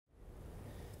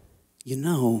You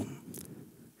know,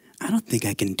 I don't think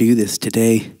I can do this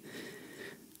today.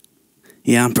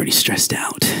 Yeah, I'm pretty stressed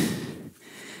out.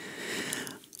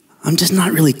 I'm just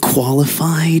not really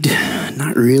qualified,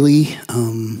 not really.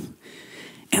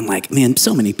 And like, man,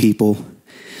 so many people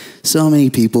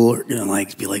are gonna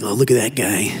like be like, oh, look at that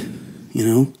guy, you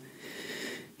know?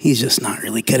 He's just not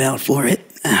really cut out for it.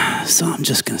 So I'm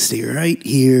just gonna stay right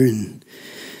here and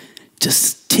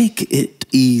just take it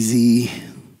easy.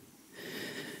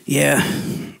 Yeah,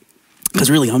 because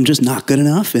really I'm just not good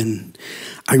enough, and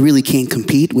I really can't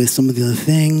compete with some of the other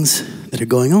things that are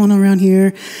going on around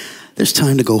here. There's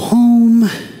time to go home.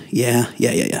 Yeah.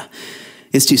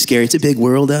 It's too scary. It's a big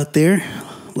world out there,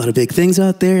 a lot of big things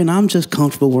out there, and I'm just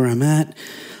comfortable where I'm at.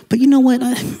 But you know what?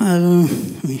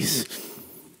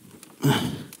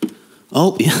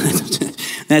 Oh, yeah,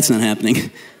 that's not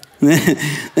happening.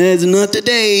 That's not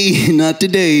today, not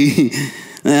today.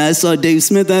 I saw Dave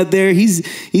Smith out there. He's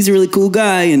a really cool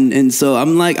guy, and so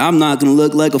I'm like, I'm not gonna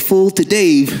look like a fool to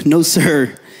Dave, no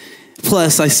sir.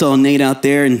 Plus, I saw Nate out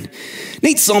there, and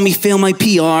Nate saw me fail my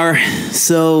PR,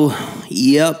 so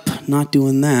yep, not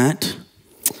doing that.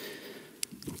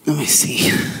 Let me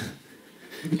see.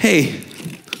 Hey,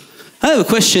 I have a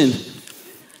question.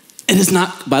 It is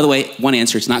not, by the way, one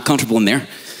answer, it's not comfortable in there.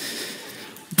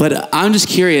 But I'm just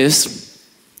curious,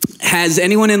 has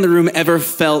anyone in the room ever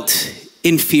felt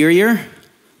inferior?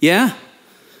 Yeah?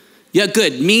 Yeah,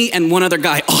 good. Me and one other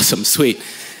guy. Awesome, sweet.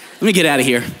 Let me get out of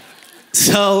here.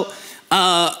 So,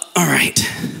 all right.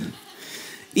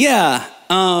 Yeah,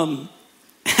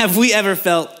 have we ever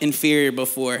felt inferior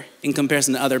before in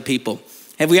comparison to other people?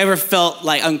 Have we ever felt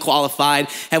like unqualified?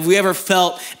 Have we ever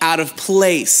felt out of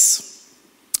place?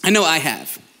 I know I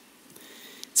have.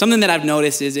 Something that I've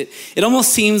noticed is it almost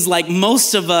seems like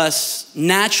most of us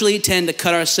naturally tend to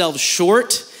cut ourselves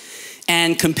short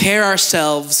and compare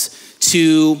ourselves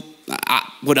to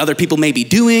what other people may be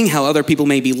doing, how other people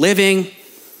may be living.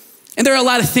 And there are a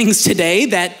lot of things today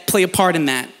that play a part in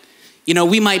that. You know,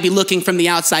 we might be looking from the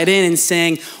outside in and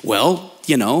saying, well,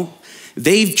 you know,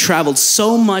 they've traveled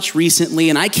so much recently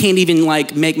and I can't even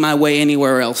like make my way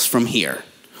anywhere else from here.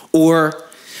 Or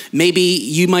maybe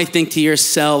you might think to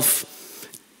yourself,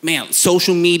 man, the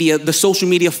social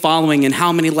media following and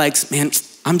how many likes, man,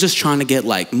 I'm just trying to get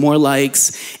like more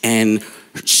likes, and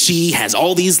she has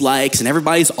all these likes and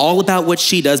everybody's all about what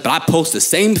she does, but I post the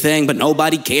same thing, but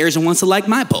nobody cares and wants to like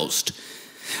my post.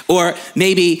 Or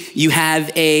maybe you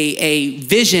have a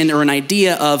vision or an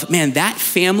idea of, that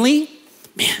family,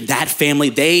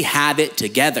 they have it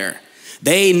together.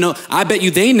 They know, I bet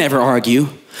you they never argue.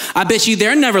 I bet you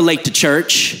they're never late to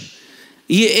church.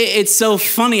 It's so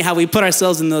funny how we put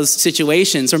ourselves in those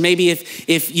situations. Or maybe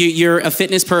if you're a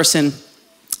fitness person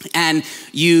and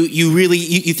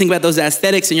you think about those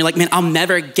aesthetics and you're like, man, I'll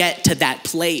never get to that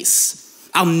place.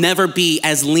 I'll never be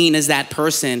as lean as that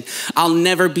person. I'll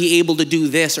never be able to do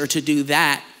this or to do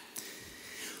that.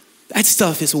 That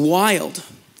stuff is wild.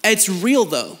 It's real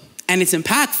though, and it's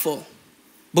impactful.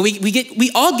 But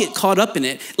we all get caught up in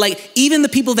it. Like even the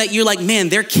people that you're like, man,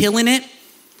 they're killing it.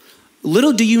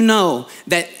 Little do you know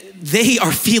that they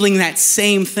are feeling that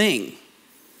same thing.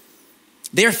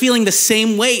 They're feeling the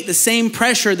same weight, the same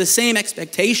pressure, the same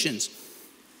expectations.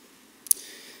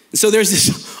 And so there's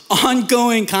this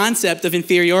ongoing concept of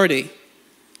inferiority.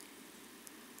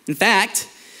 In fact,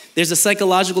 there's a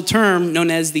psychological term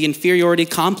known as the inferiority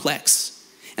complex.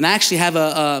 And I actually have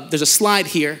there's a slide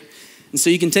here. And so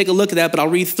you can take a look at that, but I'll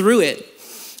read through it.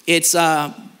 It's,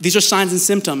 these are signs and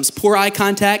symptoms: poor eye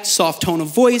contact, soft tone of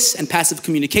voice, and passive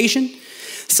communication.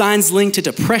 Signs linked to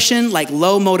depression like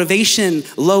low motivation,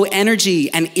 low energy,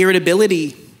 and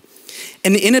irritability.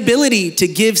 An inability to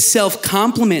give self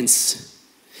compliments,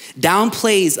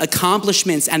 downplays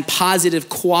accomplishments and positive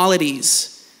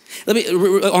qualities.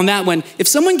 On that one, if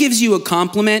someone gives you a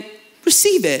compliment,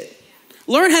 receive it.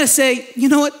 Learn how to say, you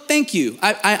know what, thank you.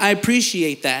 I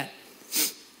appreciate that.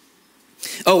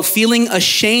 Oh, feeling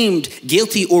ashamed,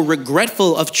 guilty, or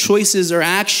regretful of choices or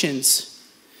actions.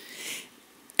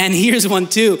 And here's one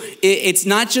too. It's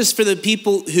not just for the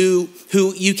people who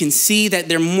you can see that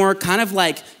they're more kind of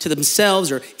like to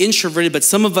themselves or introverted, but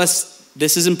some of us,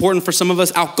 this is important for some of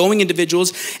us outgoing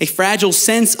individuals, a fragile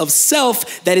sense of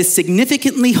self that is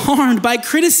significantly harmed by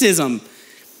criticism.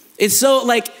 It's so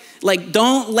like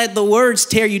don't let the words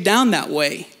tear you down that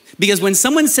way. Because when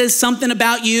someone says something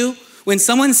about you, when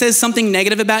someone says something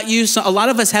negative about you, so a lot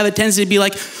of us have a tendency to be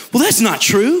like, well, that's not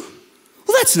true.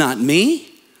 Well, that's not me.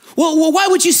 Well, why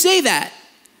would you say that?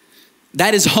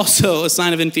 That is also a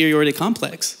sign of inferiority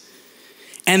complex.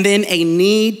 And then a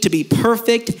need to be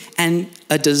perfect and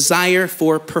a desire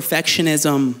for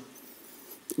perfectionism.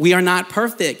 We are not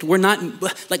perfect. We're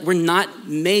not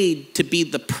made to be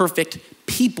the perfect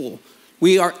people.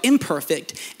 We are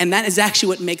imperfect, and that is actually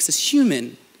what makes us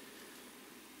human.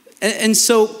 And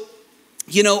so,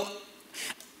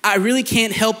 I really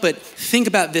can't help but think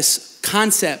about this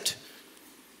concept.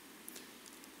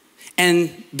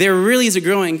 And there really is a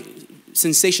growing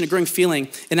sensation, a growing feeling,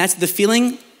 and that's the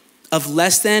feeling of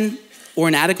less than or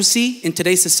inadequacy in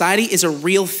today's society is a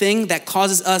real thing that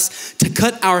causes us to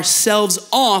cut ourselves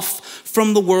off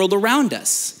from the world around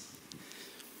us.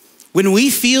 When we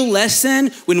feel less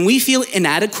than, when we feel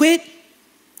inadequate,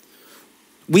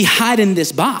 we hide in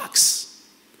this box.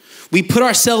 We put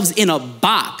ourselves in a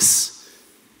box.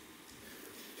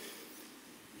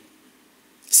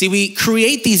 See, we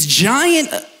create these giant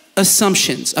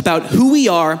assumptions about who we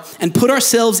are and put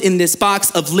ourselves in this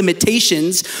box of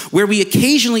limitations where we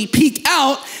occasionally peek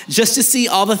out just to see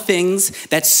all the things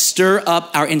that stir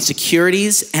up our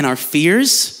insecurities and our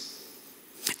fears.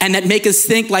 And that make us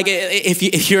think like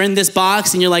if you're in this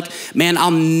box and you're like, man,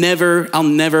 I'll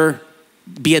never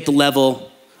be at the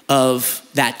level of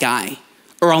that guy,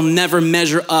 or I'll never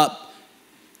measure up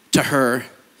to her,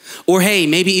 or hey,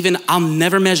 maybe even I'll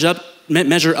never measure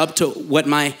up to what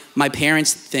my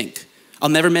parents think. I'll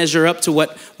never measure up to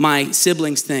what my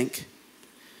siblings think.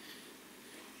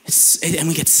 And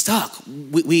we get stuck.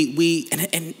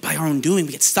 And by our own doing,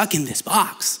 we get stuck in this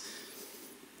box.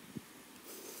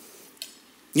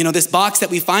 This box that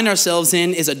we find ourselves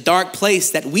in is a dark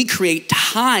place that we create to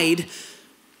hide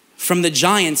from the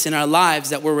giants in our lives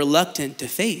that we're reluctant to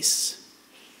face.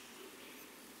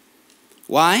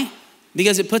 Why?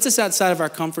 Because it puts us outside of our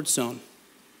comfort zone.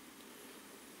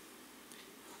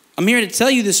 I'm here to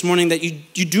tell you this morning that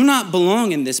you do not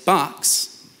belong in this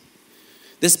box.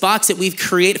 This box that we've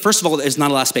created, first of all, there's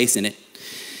not a lot of space in it,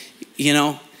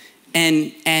 and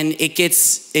it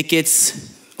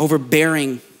gets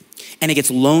overbearing, and it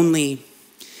gets lonely,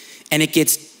 and it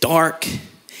gets dark,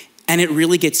 and it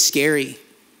really gets scary.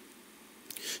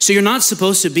 So you're not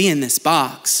supposed to be in this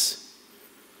box.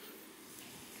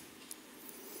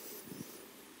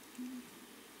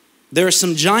 There are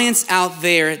some giants out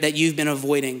there that you've been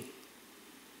avoiding.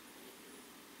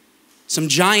 Some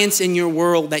giants in your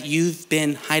world that you've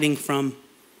been hiding from.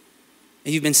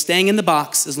 And you've been staying in the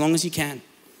box as long as you can.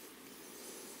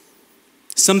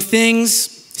 Some things,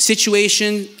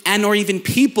 situation, and or even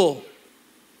people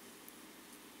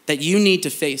that you need to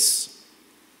face.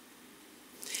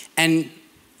 And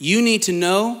you need to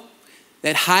know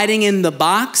that hiding in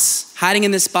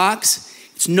this box,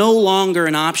 it's no longer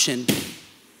an option.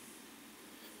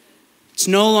 It's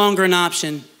no longer an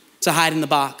option to hide in the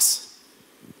box.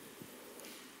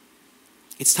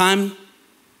 It's time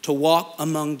to walk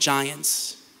among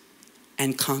giants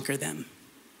and conquer them.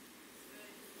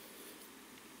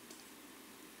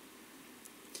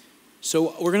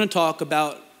 So we're going to talk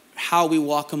about how we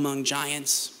walk among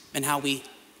giants and how we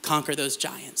conquer those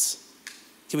giants.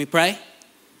 Can we pray?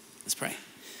 Let's pray.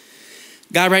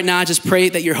 God, right now, I just pray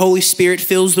that your Holy Spirit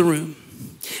fills the room.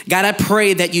 God, I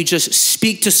pray that you just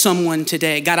speak to someone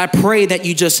today. God, I pray that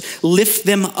you just lift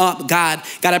them up, God.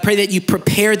 God, I pray that you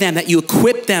prepare them, that you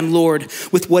equip them, Lord,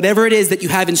 with whatever it is that you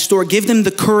have in store. Give them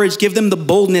the courage, give them the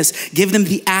boldness, give them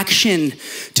the action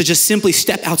to just simply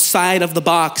step outside of the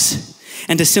box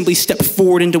and to simply step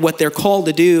forward into what they're called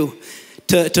to do,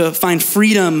 to find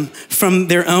freedom from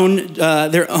their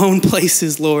own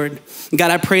places, Lord.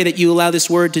 God, I pray that you allow this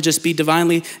word to just be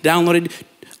divinely downloaded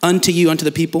unto you, unto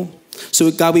the people.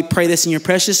 So God, we pray this in your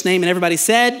precious name. And everybody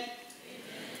said,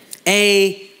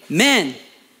 Amen. Amen.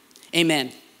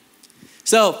 Amen.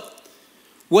 So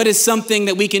what is something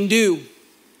that we can do?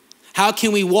 How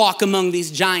can we walk among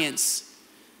these giants?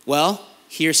 Well,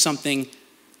 here's something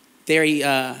very,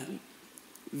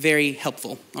 very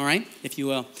helpful, all right, if you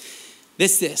will.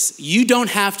 This. You don't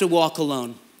have to walk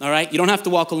alone, all right? You don't have to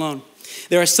walk alone.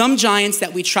 There are some giants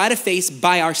that we try to face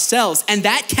by ourselves, and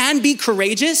that can be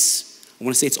courageous. I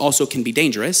want to say it also can be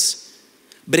dangerous,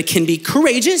 but it can be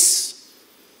courageous.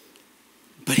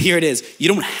 But here it is. You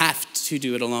don't have to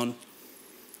do it alone.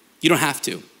 You don't have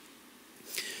to.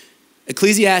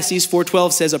 Ecclesiastes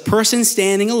 4:12 says, a person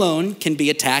standing alone can be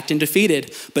attacked and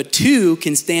defeated, but two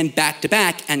can stand back to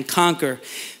back and conquer.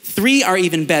 Three are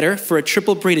even better, for a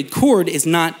triple braided cord is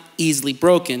not easily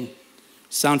broken.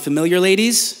 Sound familiar,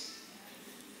 ladies?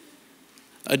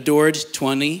 Adored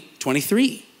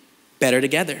 2023. Better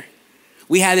together.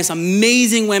 We had this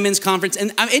amazing women's conference,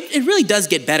 and it really does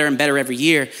get better and better every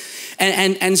year.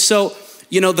 And so,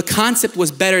 the concept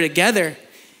was better together.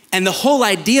 And the whole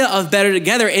idea of better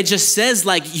together, it just says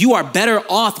like you are better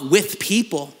off with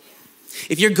people.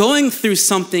 If you're going through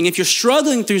something, if you're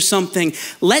struggling through something,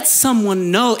 let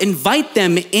someone know, invite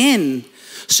them in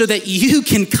so that you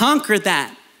can conquer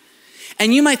that.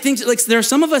 And you might think, like, there are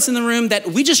some of us in the room that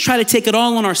we just try to take it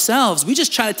all on ourselves. We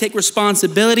just try to take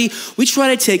responsibility. We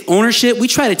try to take ownership. We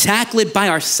try to tackle it by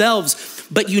ourselves.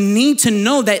 But you need to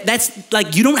know that that's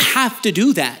like, you don't have to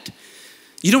do that.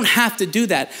 You don't have to do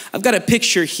that. I've got a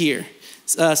picture here,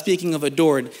 speaking of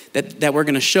adored, that we're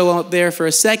going to show up there for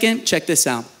a second. Check this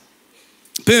out.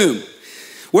 Boom.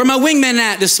 Where are my wingmen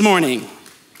at this morning?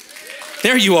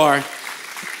 There you are.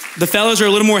 The fellows are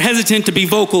a little more hesitant to be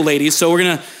vocal, ladies. So we're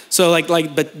going to,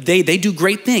 but they do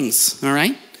great things, all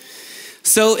right?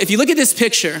 So if you look at this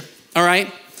picture, all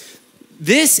right,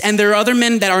 this, and there are other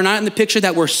men that are not in the picture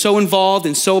that were so involved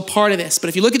and so part of this. But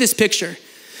if you look at this picture,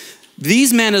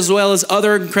 these men, as well as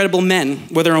other incredible men,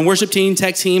 whether on worship team,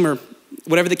 tech team, or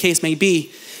whatever the case may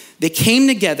be, they came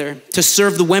together to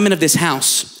serve the women of this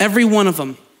house, every one of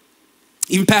them.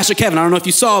 Even Pastor Kevin, I don't know if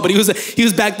you saw, but he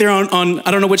was back there on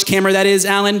I don't know which camera that is,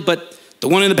 Alan, but the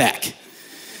one in the back.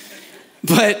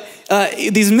 But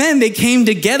these men, they came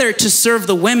together to serve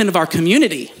the women of our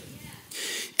community.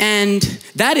 And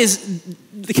that is,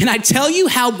 can I tell you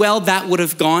how well that would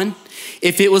have gone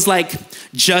if it was like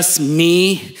just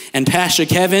me and Pastor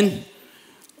Kevin,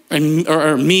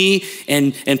 or me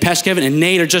and Pastor Kevin and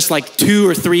Nate, or just like 2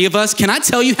 or 3 of us? Can I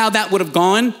tell you how that would have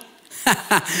gone?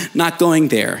 Not going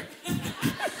there.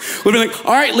 We'd be like,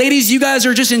 all right, ladies, you guys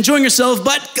are just enjoying yourselves,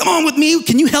 but come on with me.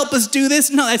 Can you help us do this?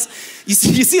 No, you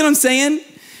see what I'm saying?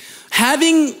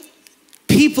 Having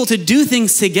people to do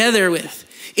things together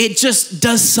with, it just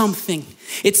does something.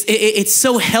 It's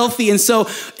so healthy. And so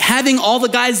having all the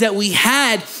guys that we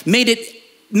had made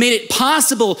it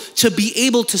possible to be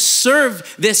able to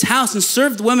serve this house and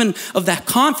serve the women of that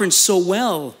conference so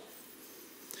well.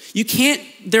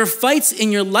 There are fights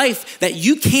in your life that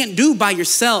you can't do by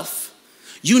yourself.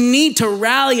 You need to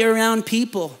rally around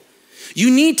people. You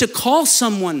need to call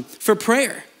someone for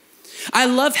prayer. I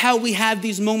love how we have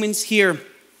these moments here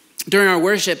during our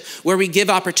worship where we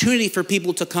give opportunity for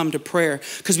people to come to prayer,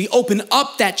 because we open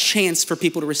up that chance for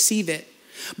people to receive it.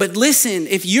 But listen,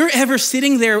 if you're ever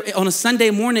sitting there on a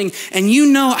Sunday morning and you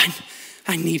know,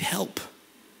 I need help,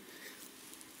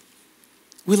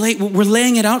 we're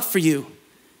laying it out for you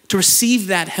to receive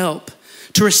that help,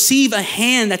 to receive a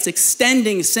hand that's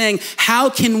extending, saying, how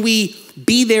can we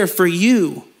be there for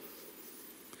you?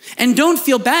 And don't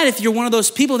feel bad if you're one of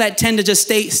those people that tend to just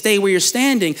stay where you're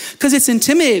standing, because it's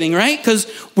intimidating, right?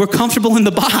 Because we're comfortable in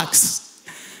the box.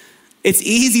 It's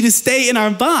easy to stay in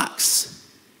our box.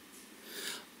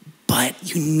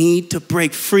 But you need to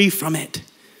break free from it.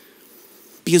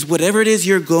 Because whatever it is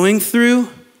you're going through,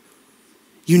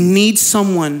 you need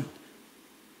someone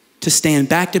to stand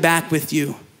back to back with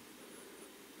you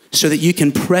so that you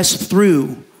can press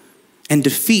through and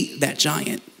defeat that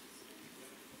giant.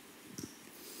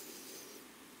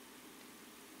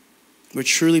 We're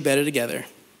truly better together.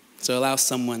 So allow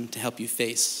someone to help you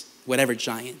face whatever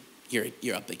giant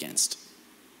you're up against.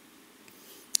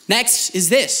 Next is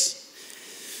this.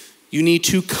 You need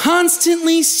to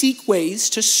constantly seek ways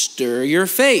to stir your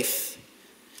faith.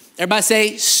 Everybody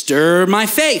say, stir my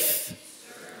faith.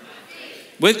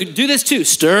 Wait, do this too.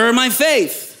 Stir my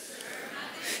faith.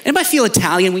 Anybody feel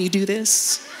Italian when you do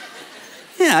this?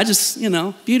 Yeah,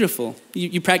 beautiful.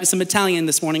 You practice some Italian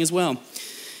this morning as well.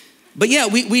 But yeah,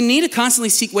 we need to constantly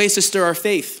seek ways to stir our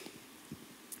faith.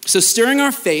 So stirring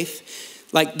our faith,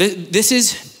 like this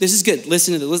is good.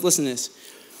 Listen to this.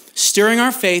 Stirring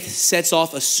our faith sets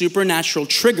off a supernatural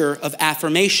trigger of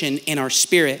affirmation in our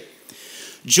spirit.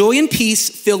 Joy and peace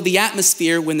fill the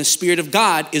atmosphere when the Spirit of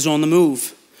God is on the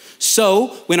move.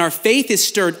 So when our faith is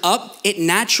stirred up, it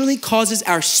naturally causes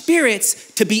our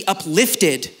spirits to be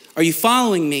uplifted. Are you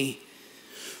following me?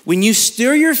 When you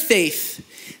stir your faith,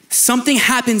 something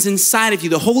happens inside of you.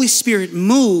 The Holy Spirit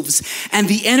moves and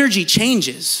the energy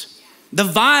changes. The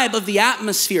vibe of the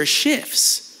atmosphere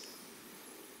shifts.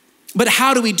 But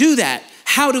how do we do that?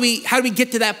 How do we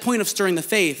get to that point of stirring the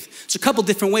faith? There's a couple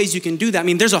different ways you can do that. I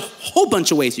mean, there's a whole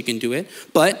bunch of ways you can do it,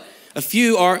 but a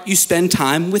few are you spend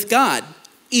time with God.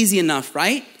 Easy enough,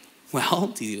 right? Well,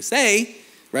 it's easy to say,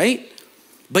 right?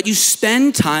 But you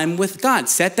spend time with God.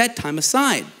 Set that time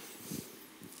aside.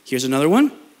 Here's another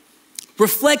one.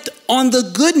 Reflect on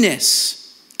the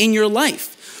goodness in your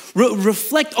life.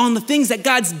 Reflect on the things that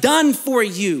God's done for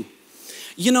you.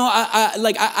 You know,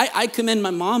 I commend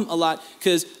my mom a lot,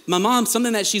 because my mom,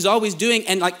 something that she's always doing,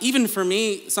 and like even for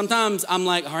me, sometimes I'm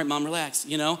like, all right, mom, relax,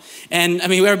 you know? And I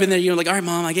mean, we've ever been there, like, all right,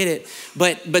 mom, I get it.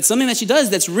 But something that she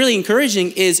does that's really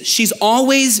encouraging is she's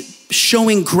always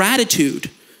showing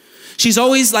gratitude. She's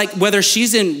always like, whether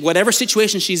she's in whatever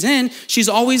situation she's in, she's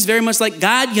always very much like,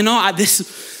 God,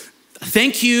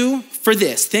 thank you for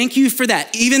this. Thank you for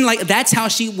that. Even like, that's how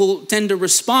she will tend to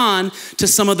respond to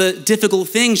some of the difficult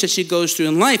things that she goes through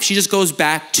in life. She just goes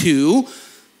back to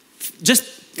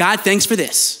just, God, thanks for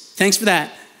this. Thanks for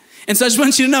that. And so I just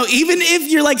want you to know, even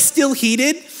if you're like still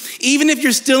heated, even if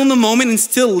you're still in the moment and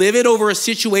still livid over a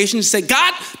situation, just say,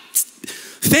 God,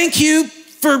 thank you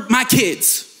for my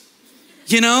kids,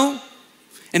 And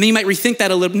then you might rethink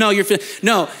that a little. No, you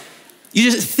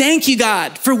just thank you,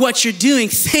 God, for what you're doing.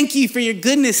 Thank you for your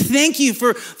goodness. Thank you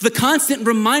for the constant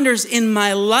reminders in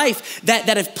my life that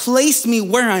have placed me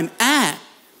where I'm at.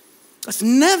 Let's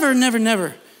never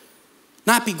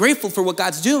not be grateful for what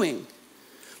God's doing.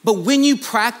 But when you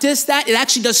practice that, it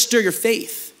actually does stir your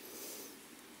faith.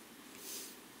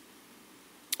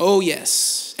 Oh,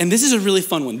 yes. And this is a really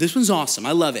fun one. This one's awesome.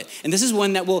 I love it. And this is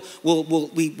one that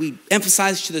we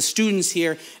emphasize to the students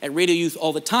here at Radio Youth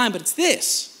all the time, but it's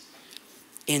this.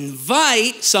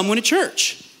 Invite someone to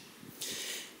church.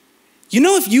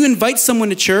 If you invite someone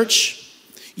to church,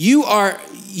 you're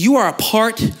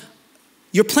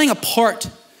playing a part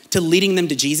to leading them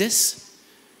to Jesus.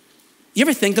 You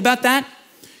ever think about that?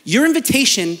 Your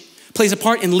invitation plays a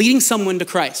part in leading someone to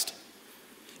Christ.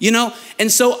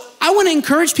 And so I want to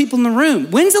encourage people in the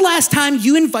room. When's the last time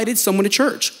you invited someone to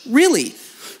church? Really?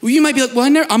 Well, you might be like,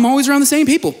 well, I'm always around the same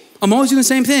people. I'm always doing the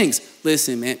same things.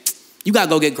 Listen, man, you got to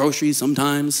go get groceries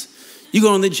sometimes. You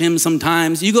go to the gym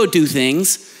sometimes. You go do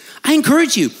things. I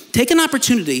encourage you, take an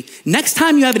opportunity. Next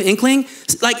time you have an inkling,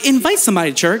 like invite somebody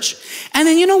to church. And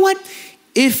then you know what?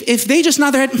 If they just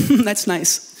nod their head, that's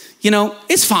nice.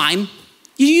 It's fine.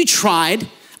 You tried.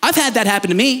 I've had that happen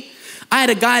to me. I had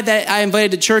a guy that I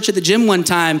invited to church at the gym one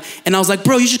time, and I was like,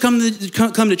 bro, you should come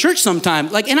to church sometime.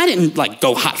 And I didn't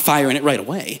go hot firing it right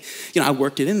away. I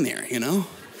worked it in there,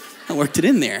 I worked it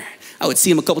in there. I would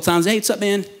see him a couple times. Hey, what's up,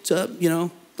 man? What's up,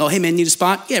 Oh, hey, man, need a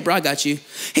spot? Yeah, bro, I got you.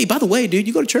 Hey, by the way, dude,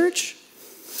 you go to church?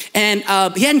 And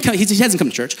he hasn't come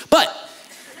to church, but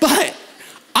I'm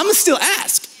gonna still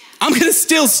ask. I'm gonna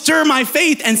still stir my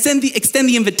faith and extend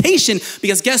the invitation,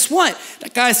 because guess what?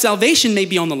 That guy's salvation may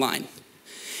be on the line.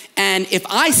 And if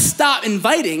I stop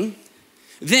inviting,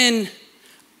 then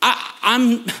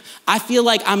I feel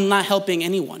like I'm not helping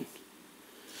anyone.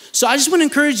 So I just want to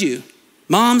encourage you,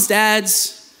 moms,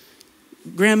 dads,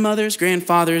 grandmothers,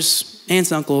 grandfathers,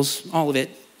 aunts, uncles, all of it.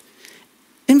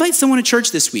 Invite someone to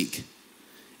church this week.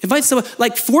 Invite someone,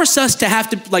 force us to have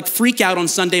to freak out on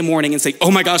Sunday morning and say,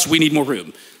 oh my gosh, we need more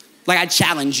room. I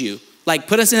challenge you,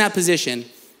 put us in that position.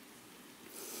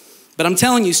 But I'm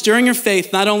telling you, stirring your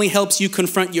faith not only helps you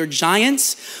confront your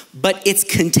giants, but its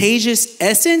contagious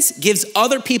essence gives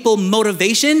other people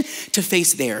motivation to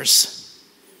face theirs.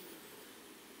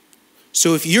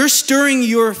 So if you're stirring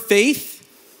your faith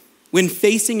when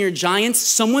facing your giants,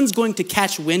 someone's going to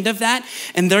catch wind of that,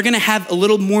 and they're going to have a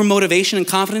little more motivation and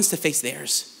confidence to face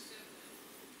theirs.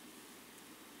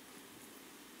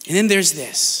 And then there's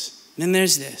this.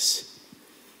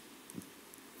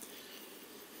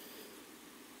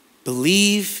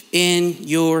 Believe in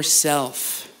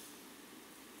yourself.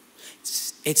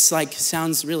 It's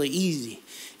sounds really easy.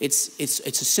 It's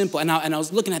a simple, and I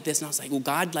was looking at this and I was like, well,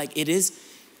 God,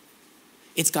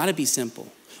 it's gotta be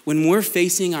simple. When we're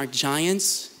facing our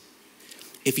giants,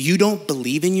 if you don't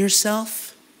believe in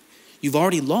yourself, you've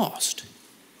already lost.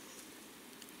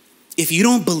 If you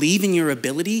don't believe in your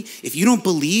ability, if you don't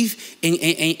believe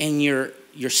in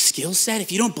your skill set,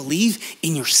 if you don't believe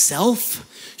in yourself,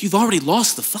 you've already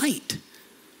lost the fight.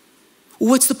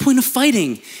 What's the point of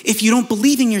fighting if you don't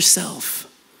believe in yourself?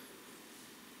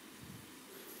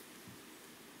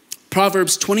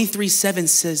 Proverbs 23:7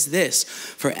 says this,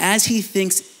 for as he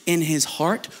thinks in his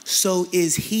heart, so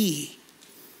is he.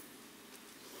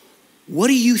 What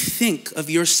do you think of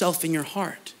yourself in your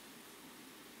heart?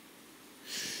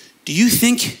 Do you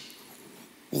think,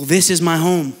 well, this is my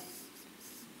home?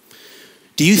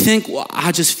 Do you think, well,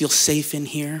 I just feel safe in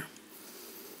here?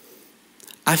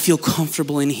 I feel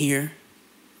comfortable in here.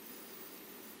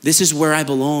 This is where I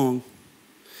belong.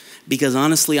 Because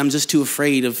honestly, I'm just too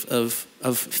afraid of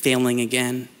failing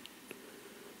again.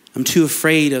 I'm too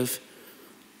afraid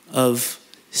of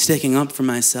sticking up for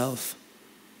myself.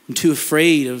 I'm too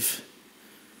afraid of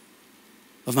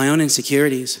my own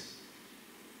insecurities.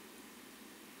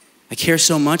 I care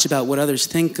so much about what others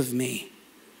think of me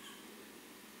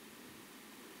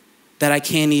that I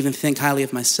can't even think highly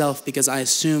of myself because I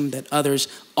assume that others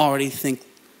already think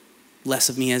less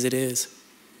of me as it is.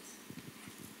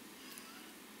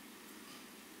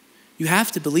 You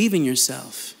have to believe in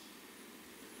yourself.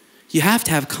 You have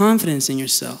to have confidence in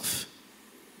yourself.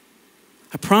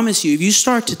 I promise you, if you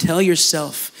start to tell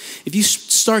yourself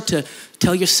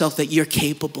that you're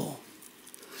capable,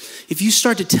 if you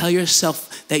start to tell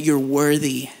yourself that you're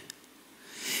worthy,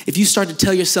 if you start to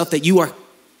tell yourself that you are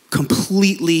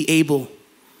completely able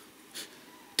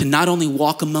to not only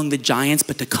walk among the giants,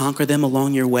 but to conquer them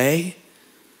along your way,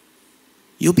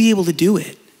 you'll be able to do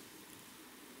it.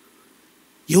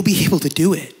 You'll be able to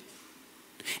do it.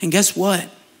 And guess what?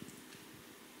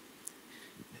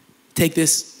 Take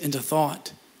this into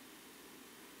thought.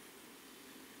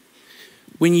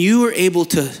 When you are able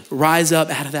to rise up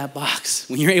out of that box,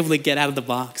 when you're able to get out of the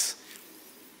box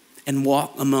and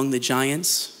walk among the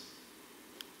giants,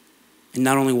 and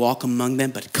not only walk among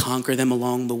them, but conquer them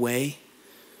along the way,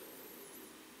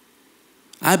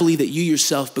 I believe that you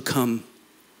yourself become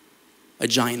a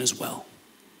giant as well.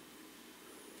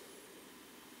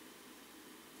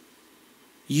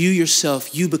 You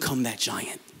yourself, you become that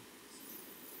giant.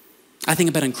 I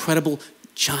think about incredible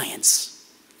giants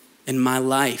in my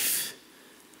life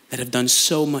that have done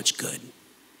so much good.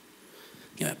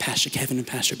 You know, Pastor Kevin and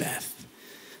Pastor Beth.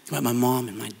 Think about my mom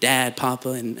and my dad, Papa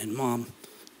and Mom.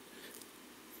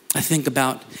 I think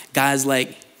about guys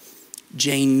like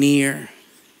Jay Neer,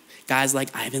 guys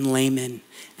like Ivan Lehman,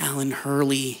 Alan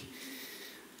Hurley.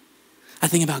 I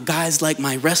think about guys like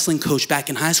my wrestling coach back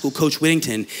in high school, Coach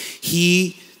Whittington.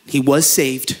 He was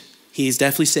saved. He is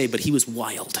definitely saved, but he was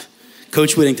wild.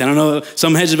 Coach Whittington, I don't know,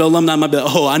 some Hedgeville alumni might be like,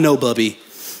 oh, I know Bubby.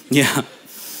 Yeah.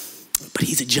 But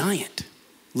he's a giant,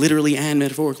 literally and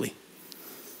metaphorically.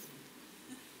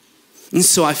 And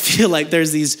so I feel like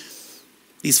there's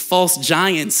these false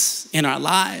giants in our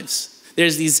lives.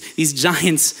 There's these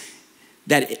giants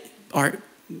that are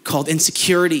called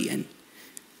insecurity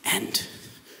and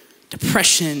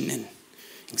depression and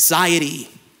anxiety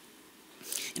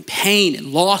and pain and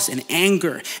loss and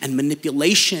anger and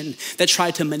manipulation that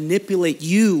try to manipulate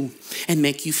you and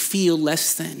make you feel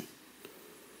less than.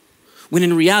 When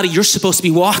in reality, you're supposed to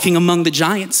be walking among the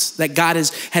giants that God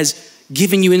has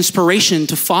given you inspiration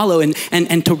to follow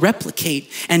and to replicate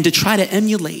and to try to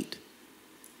emulate.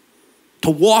 To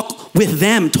walk with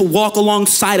them, to walk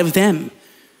alongside of them.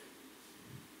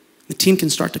 The team can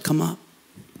start to come up.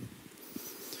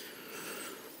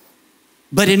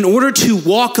 But in order to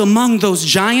walk among those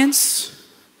giants,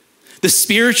 the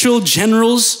spiritual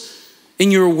generals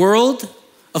in your world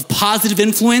of positive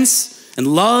influence and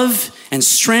love and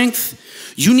strength,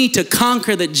 you need to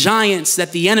conquer the giants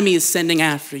that the enemy is sending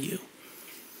after you.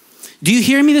 Do you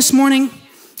hear me this morning?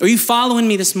 Are you following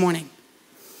me this morning?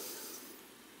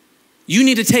 You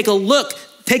need to take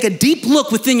a deep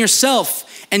look within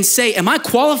yourself and say, am I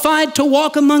qualified to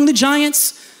walk among the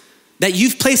giants that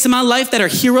you've placed in my life, that are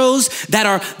heroes, that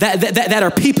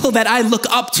are people that I look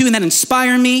up to and that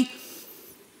inspire me?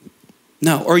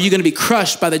 No, or are you going to be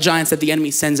crushed by the giants that the enemy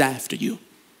sends after you?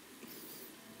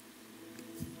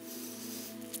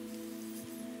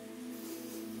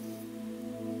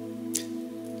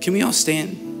 Can we all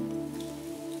stand?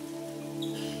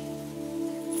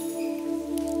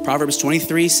 Proverbs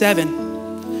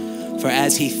 23:7. For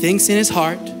as he thinks in his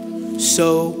heart,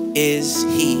 so is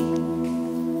he.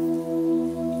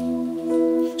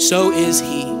 So is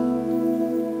he.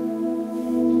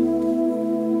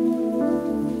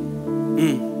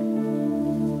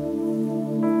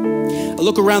 I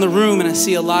look around the room and I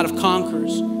see a lot of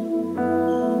conquerors.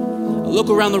 I look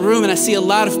around the room and I see a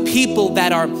lot of people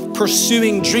that are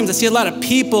pursuing dreams. I see a lot of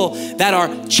people that are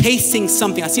chasing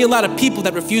something. I see a lot of people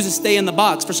that refuse to stay in the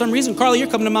box. For some reason, Carly, you're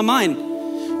coming to my mind.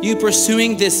 You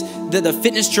pursuing the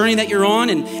fitness journey that you're on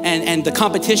and the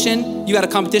competition. You got a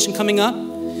competition coming up.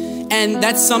 And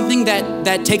that's something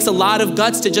that takes a lot of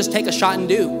guts to just take a shot and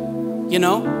do, you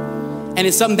know? And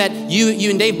it's something that you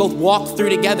and Dave both walk through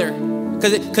together.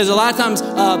 Because a lot of times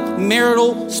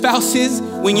marital spouses,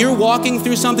 when you're walking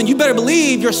through something, you better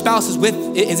believe your spouse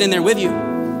is in there with you.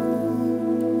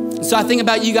 So I think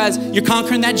about you guys, you're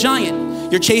conquering that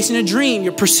giant. You're chasing a dream,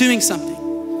 you're pursuing something.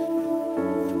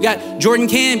 We got Jordan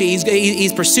Canby,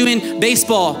 he's pursuing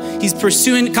baseball. He's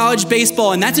pursuing college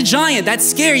baseball, and that's a giant, that's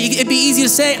scary. It'd be easy to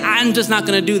say, I'm just not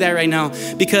gonna do that right now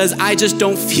because I just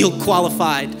don't feel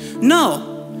qualified.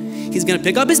 No, he's gonna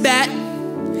pick up his bat,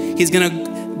 he's gonna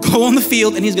go on the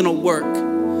field, and he's gonna work.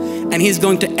 And he's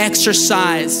going to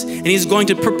exercise, and he's going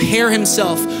to prepare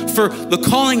himself for the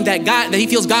calling that he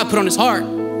feels God put on his heart.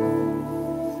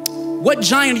 What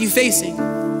giant are you facing?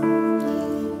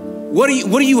 What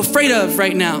are you afraid of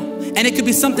right now? And it could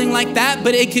be something like that,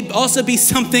 but it could also be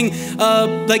something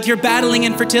like you're battling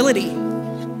infertility.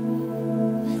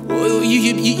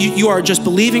 You are just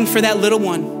believing for that little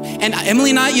one, And Emily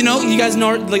and I, you guys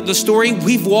know like the story.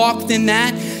 We've walked in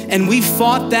that and we've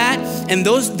fought that. And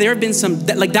there have been some,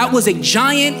 that was a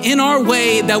giant in our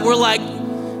way that we're like,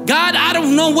 God, I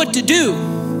don't know what to do.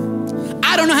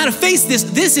 I don't know how to face this.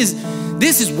 This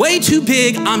is way too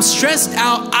big. I'm stressed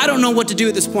out. I don't know what to do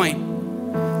at this point.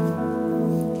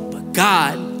 But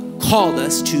God called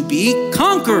us to be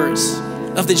conquerors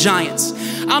of the giants.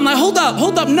 I'm like, hold up.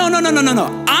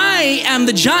 No. I am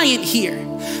the giant here.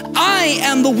 I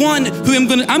am the one who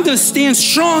I'm gonna stand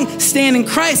strong, stand in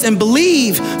Christ and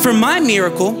believe for my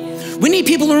miracle. We need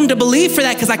people in the room to believe for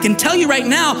that, because I can tell you right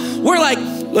now, we're like,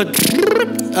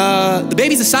 the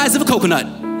baby's the size of a coconut.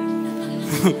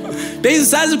 Baby's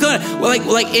the size of a coconut.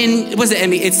 Like in, what's it,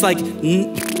 Emmy? It's like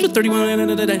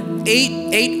 31,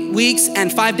 8 weeks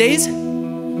and 5 days?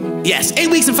 Yes, 8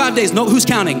 weeks and 5 days. No, who's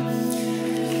counting?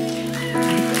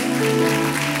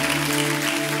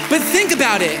 But think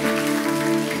about it.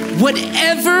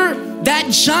 Whatever that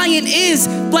giant is,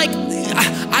 like,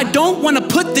 I don't want to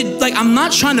I'm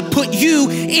not trying to put you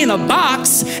in a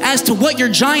box as to what your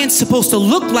giant's supposed to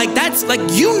look like. That's like,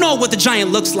 you know what the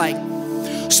giant looks like.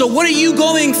 So what are you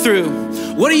going through?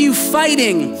 What are you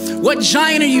fighting? What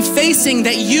giant are you facing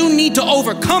that you need to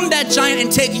overcome that giant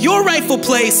and take your rightful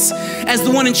place as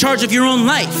the one in charge of your own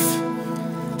life?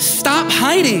 Stop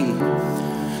hiding.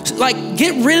 Like,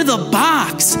 get rid of the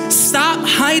box. Stop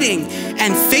hiding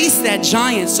and face that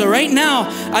giant. So right now,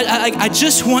 I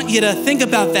just want you to think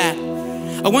about that.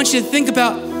 I want you to think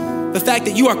about the fact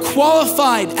that you are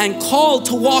qualified and called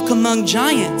to walk among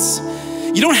giants.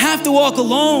 You don't have to walk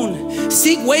alone.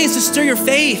 Seek ways to stir your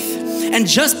faith and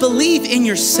just believe in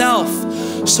yourself.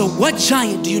 So what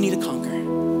giant do you need to conquer?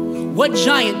 What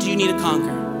giant do you need to conquer?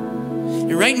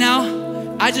 And right now,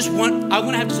 I want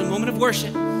to have just a moment of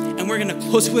worship. And we're gonna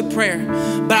close it with prayer.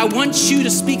 But I want you to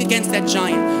speak against that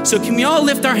giant. So can we all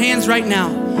lift our hands right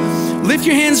now? Lift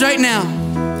your hands right now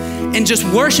and just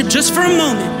worship just for a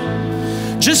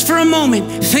moment. Just for a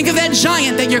moment. Think of that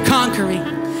giant that you're conquering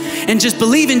and just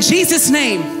believe in Jesus'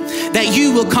 name that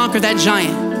you will conquer that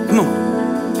giant. Come on.